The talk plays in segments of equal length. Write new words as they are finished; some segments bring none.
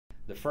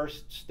The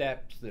first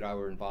steps that I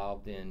were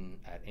involved in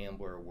at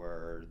Ambler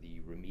were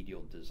the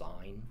remedial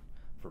design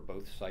for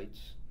both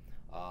sites,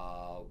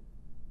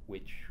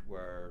 which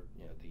were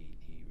the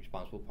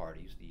responsible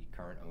parties, the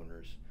current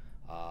owners,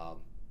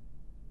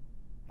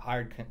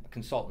 hired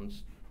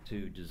consultants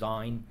to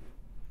design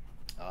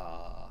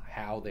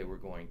how they were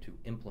going to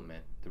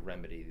implement the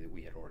remedy that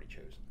we had already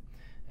chosen.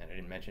 And I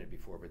didn't mention it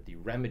before, but the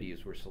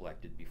remedies were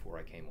selected before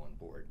I came on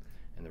board.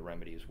 And the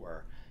remedies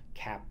were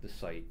cap the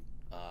site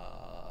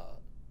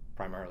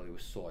primarily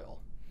with soil,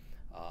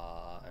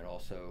 and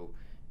also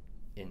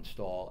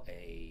install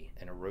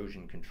an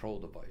erosion control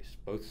device.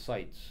 Both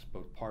sites,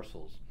 both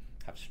parcels,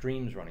 have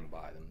streams running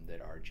by them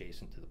that are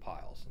adjacent to the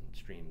piles, and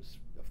streams,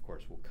 of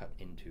course, will cut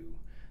into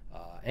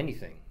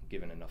anything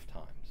given enough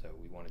time. So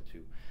we wanted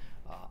to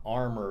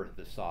armor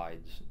the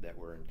sides that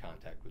were in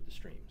contact with the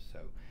streams. So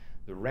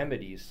the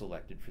remedies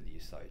selected for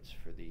these sites,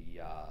 for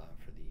the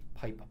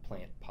pipe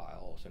plant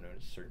pile, also known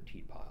as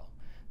certainty pile,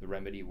 the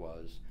remedy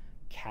was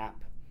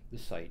cap the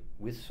site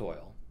with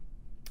soil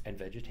and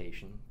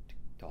vegetation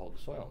to hold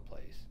the soil in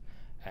place,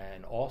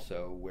 and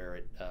also where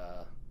it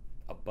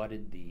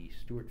abutted the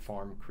Stewart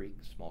Farm Creek,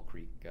 small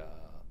creek,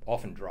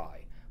 often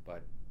dry,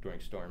 but during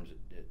storms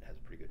it has a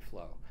pretty good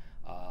flow,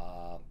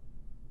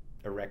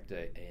 erect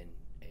a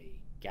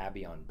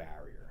gabion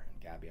barrier. And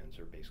gabions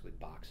are basically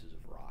boxes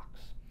of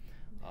rocks.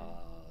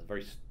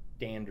 Very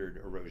standard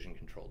erosion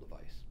control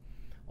device.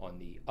 On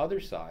the other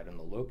side, on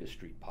the Locust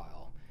Street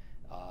pile,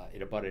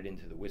 it abutted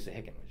into the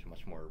Wissahickon, which is a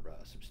much more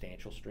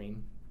substantial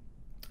stream.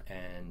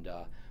 And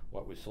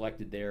what was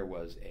selected there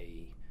was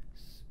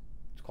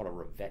it's called a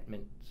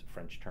revetment. It's a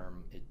French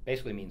term. It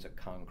basically means a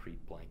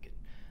concrete blanket.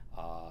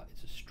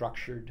 It's a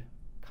structured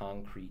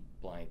concrete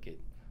blanket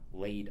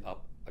laid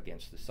up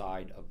against the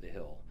side of the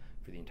hill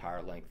for the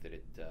entire length that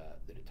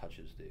it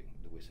touches the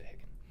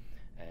Wissahickon.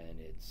 And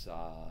it's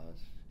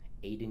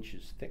 8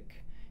 inches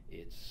thick.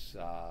 It's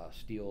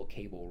steel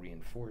cable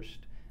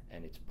reinforced,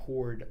 and it's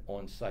poured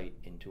on site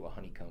into a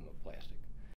honeycomb of plastic.